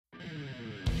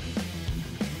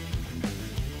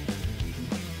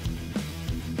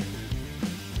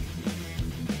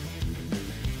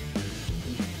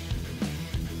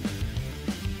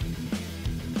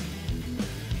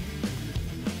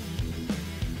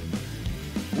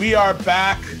We are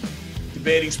back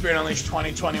debating Spirit Unleashed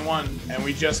 2021, and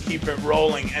we just keep it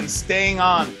rolling and staying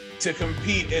on to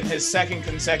compete in his second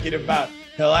consecutive bout.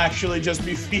 He'll actually just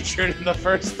be featured in the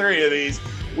first three of these.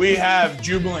 We have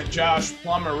Jubilant Josh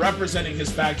Plummer representing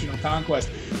his faction of Conquest,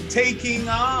 taking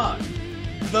on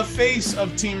the face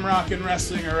of Team Rock and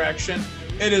Wrestling Erection.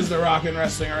 It is the Rock and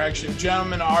Wrestling Erection.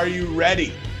 Gentlemen, are you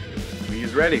ready?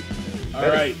 He's ready. All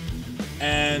right.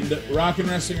 And Rock and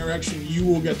Wrestling Erection, you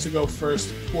will get to go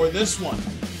first for this one.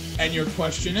 And your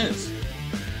question is,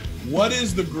 what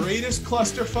is the greatest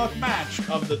clusterfuck match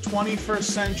of the 21st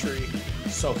century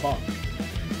so far?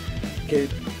 Okay,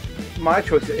 my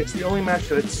choice, it's the only match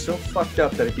that it's so fucked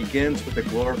up that it begins with a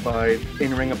glorified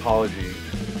in-ring apology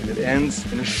and it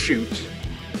ends in a shoot.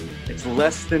 It's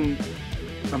less than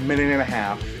a minute and a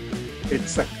half.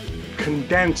 It's a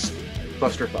condensed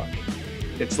clusterfuck.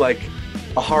 It's like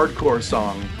a hardcore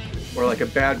song or like a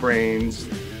Bad Brains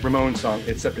Ramones song,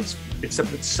 except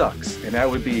it sucks. And that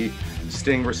would be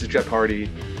Sting versus Jeff Hardy,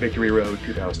 Victory Road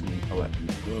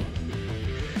 2011.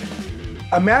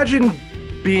 Imagine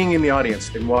being in the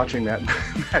audience and watching that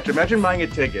match. Imagine buying a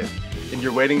ticket and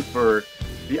you're waiting for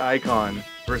the Icon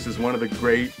versus one of the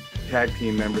great tag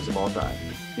team members of all time,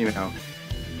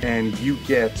 and you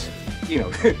get,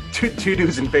 two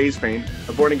dudes in face paint,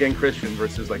 a born again Christian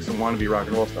versus like some wannabe rock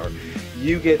and roll star.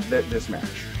 You get this match.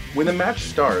 When the match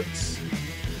starts,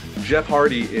 Jeff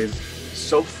Hardy is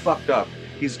so fucked up.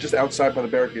 He's just outside by the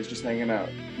barricades, just hanging out,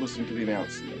 listening to the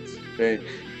announcements. Okay,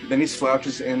 then he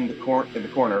slouches in the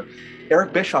corner.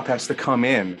 Eric Bischoff has to come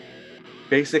in,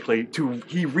 basically,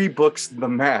 he rebooks the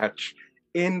match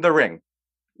in the ring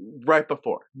right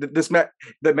before. The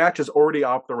match is already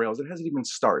off the rails. It hasn't even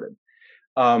started.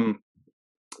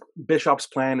 Bischoff's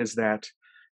plan is that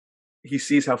he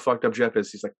sees how fucked up Jeff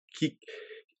is. He's like,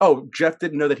 Jeff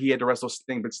didn't know that he had to wrestle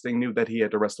Sting, but Sting knew that he had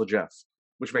to wrestle Jeff,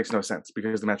 which makes no sense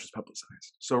because the match was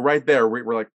publicized. So right there,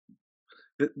 we're like,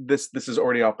 this is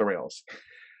already off the rails.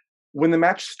 When the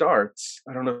match starts,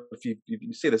 I don't know if you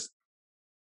see this,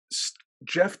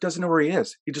 Jeff doesn't know where he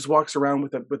is. He just walks around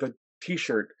with a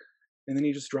t-shirt, and then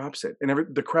he just drops it. And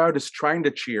the crowd is trying to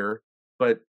cheer,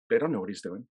 but they don't know what he's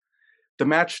doing. The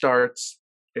match starts.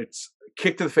 It's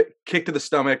kick to the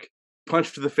stomach,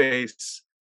 punch to the face.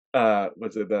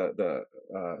 The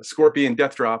Scorpion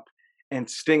death drop, and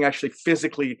Sting actually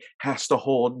physically has to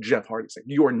hold Jeff Hardy. He's like,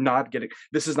 you are not getting.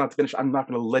 This is not the finish. I'm not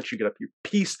going to let you get up. You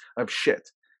piece of shit.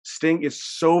 Sting is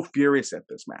so furious at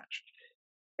this match,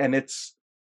 and it's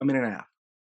a minute and a half.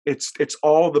 It's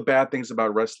all the bad things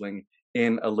about wrestling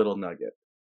in a little nugget.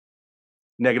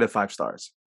 -5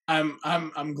 stars.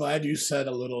 I'm glad you said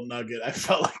a little nugget. I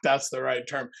felt like that's the right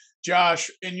term. Josh,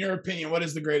 in your opinion, what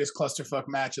is the greatest clusterfuck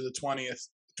match of the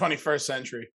 21st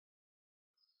century?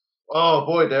 Oh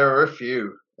boy, there are a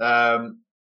few. Can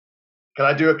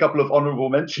I do a couple of honorable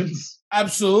mentions?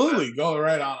 Absolutely, go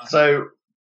right on. So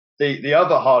the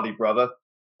other Hardy brother,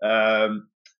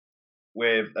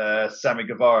 with Sammy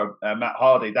Guevara, Matt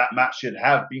Hardy, that match should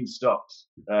have been stopped.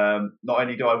 Not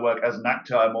only do I work as an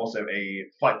actor, I'm also a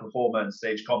fight performer and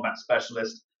stage combat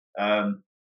specialist.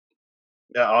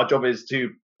 Our job is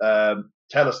to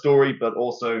tell a story, but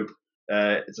also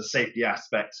it's a safety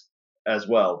aspect as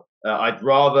well. I'd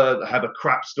rather have a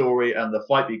crap story and the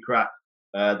fight be crap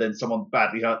than someone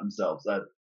badly hurt themselves.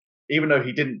 Even though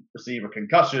he didn't receive a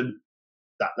concussion,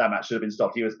 that match should have been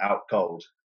stopped. He was out cold.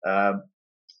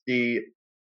 The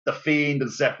Fiend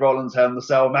and Seth Rollins Hell in the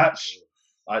Cell match,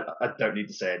 I don't need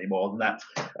to say any more than that.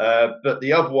 But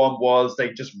the other one was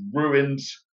they just ruined,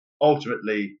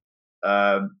 ultimately,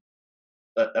 a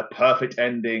perfect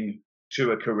ending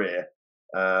to a career.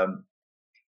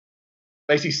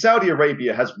 Basically, Saudi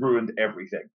Arabia has ruined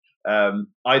everything.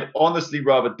 I'd honestly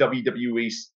rather WWE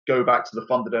go back to the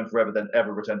Thunderdome forever than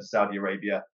ever return to Saudi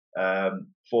Arabia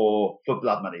for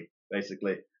blood money,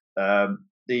 basically.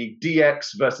 The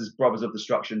DX versus Brothers of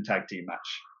Destruction tag team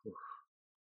match.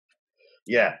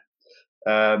 Yeah.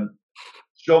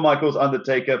 Shawn Michaels,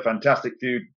 Undertaker, fantastic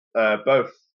feud.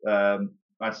 Both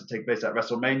matches take place at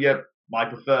WrestleMania. My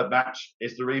preferred match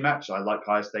is the rematch. I like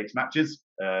higher stakes matches.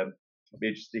 I'd be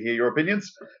interested to hear your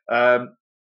opinions.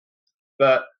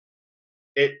 But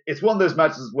it's one of those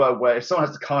matches as well where if someone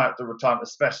has to come out to retirement,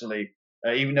 especially,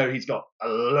 even though he's got a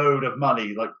load of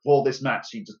money, like for this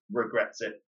match, he just regrets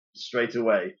it straight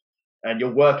away. And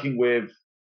you're working with,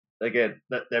 again,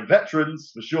 they're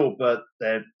veterans for sure, but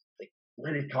they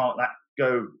really can't let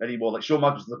go anymore. Like Shawn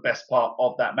Michaels is the best part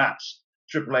of that match.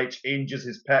 Triple H injures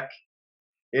his pec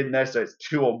in there, so it's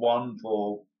 2-on-1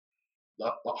 for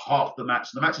half the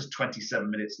match. The match is 27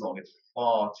 minutes long. It's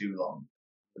far too long.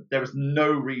 There is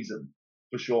no reason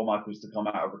for Shawn Michaels to come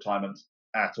out of retirement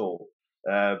at all.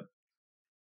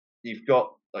 You've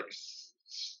got like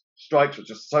strikes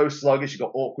which are so sluggish. You've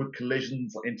got awkward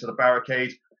collisions into the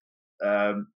barricade.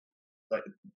 Like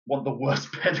one of the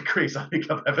worst pedigrees I think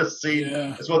I've ever seen.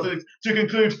 Yeah. As well, to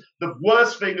conclude, the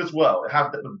worst thing as well, it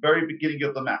happened at the very beginning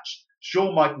of the match.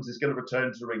 Shawn Michaels is going to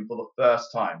return to the ring for the first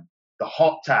time. The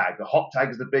hot tag. The hot tag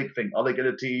is the big thing. Are they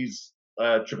going to tease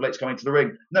Triple H coming to the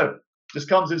ring? No. Just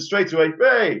comes in straight away.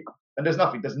 Hey! And there's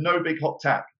nothing. There's no big hot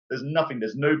tag. There's nothing.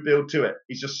 There's no build to it.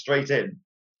 He's just straight in.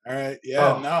 All right.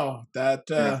 Yeah. Oh. No. That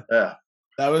Yeah.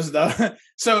 that was the.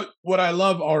 So what I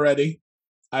love already,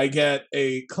 I get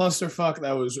a clusterfuck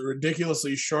that was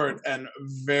ridiculously short and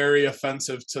very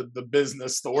offensive to the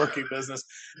business, the working business,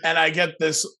 and I get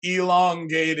this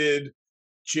elongated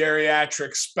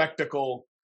geriatric spectacle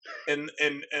in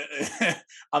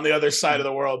on the other side of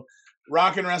the world.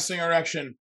 Rock and Wrestling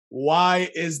Erection. Why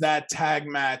is that tag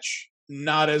match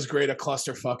not as great a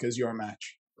clusterfuck as your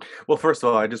match? Well, first of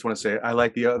all, I just want to say I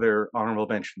like the other honorable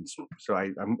mentions, so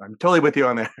I'm totally with you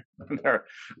on there.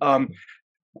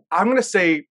 I'm going to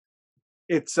say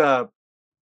it's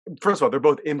first of all, they're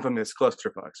both infamous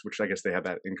clusterfucks, which I guess they have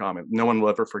that in common. No one will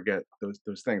ever forget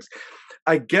those things.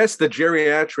 I guess the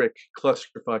geriatric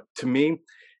clusterfuck, to me,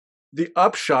 the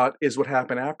upshot is what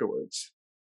happened afterwards.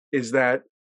 Is that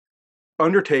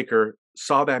Undertaker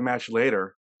saw that match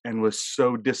later and was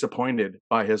so disappointed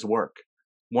by his work.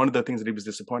 One of the things that he was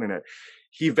disappointed at,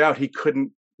 he vowed he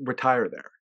couldn't retire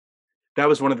there. That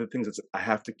was one of the things that I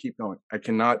have to keep going. I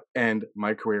cannot end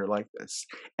my career like this.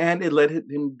 And it led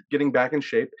him getting back in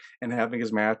shape and having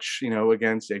his match,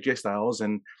 against AJ Styles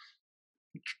and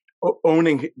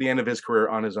owning the end of his career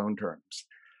on his own terms.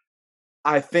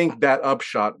 I think that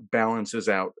upshot balances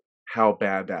out how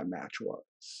bad that match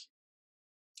was.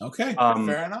 Okay,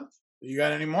 fair enough. You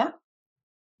got any more?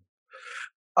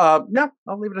 No,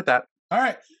 I'll leave it at that. All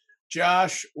right.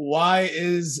 Josh, why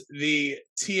is the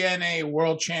TNA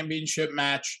World Championship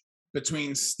match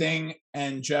between Sting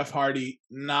and Jeff Hardy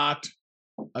not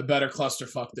a better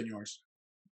clusterfuck than yours?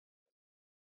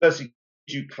 Firstly,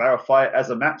 you clarify it as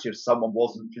a match if someone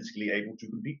wasn't physically able to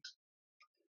compete,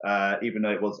 even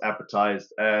though it was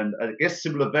advertised. And I guess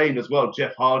similar vein as well,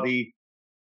 Jeff Hardy,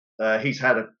 he's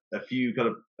had a few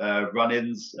kind of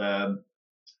run-ins, a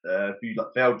few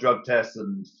failed drug tests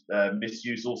and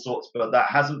misuse, all sorts, but that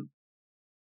hasn't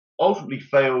ultimately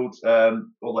failed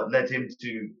or that led him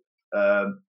to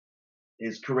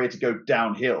his career to go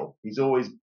downhill. He's always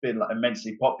been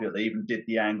immensely popular. They even did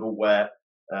the angle where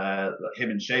him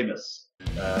and Sheamus,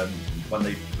 when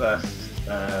they first,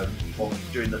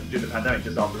 during the pandemic,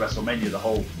 just after WrestleMania, the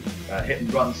whole hit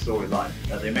and run storyline,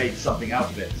 they made something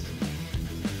out of it.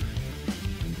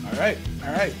 All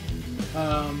right.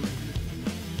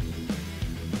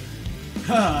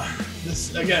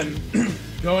 This again,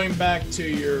 going back to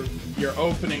your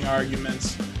opening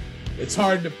arguments, it's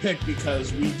hard to pick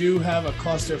because we do have a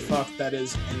clusterfuck that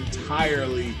is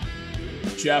entirely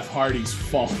Jeff Hardy's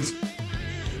fault,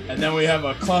 and then we have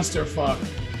a clusterfuck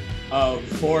of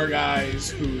four guys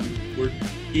who were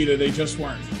either they just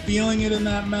weren't feeling it in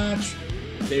that match,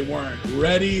 they weren't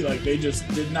ready, like they just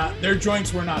did not, their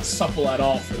joints were not supple at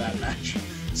all for that match.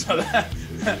 So that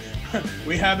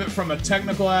we have it from a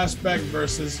technical aspect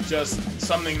versus just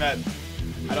something that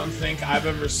I don't think I've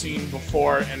ever seen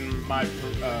before in my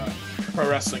pro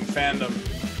wrestling fandom.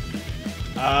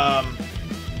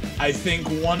 I think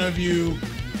one of you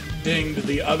dinged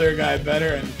the other guy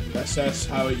better, and that's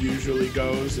how it usually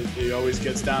goes. It always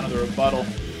gets down to the rebuttal.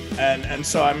 And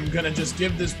so I'm going to just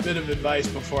give this bit of advice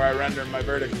before I render my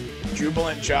verdict.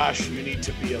 Jubilant Josh, you need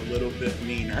to be a little bit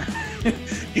meaner.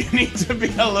 You need to be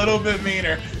a little bit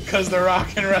meaner because the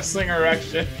Rock and Wrestling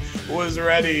Erection was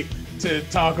ready to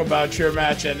talk about your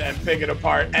match and pick it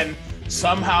apart and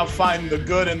somehow find the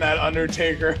good in that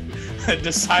Undertaker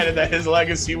decided that his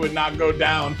legacy would not go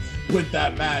down with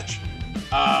that match.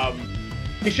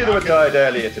 He should have died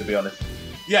earlier, to be honest.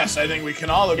 Yes, I think we can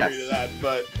all agree to that,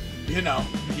 but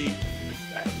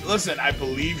listen, I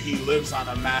believe he lives on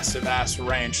a massive ass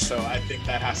ranch, so I think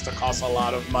that has to cost a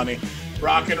lot of money.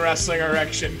 Rock and Wrestling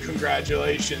Erection,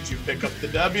 congratulations, you pick up the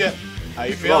W. How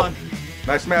you feeling?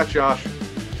 Nice match, Josh.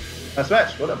 Nice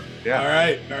match. What up? Yeah. All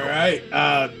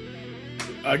right.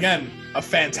 Again, a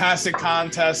fantastic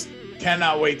contest.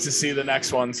 Cannot wait to see the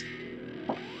next ones.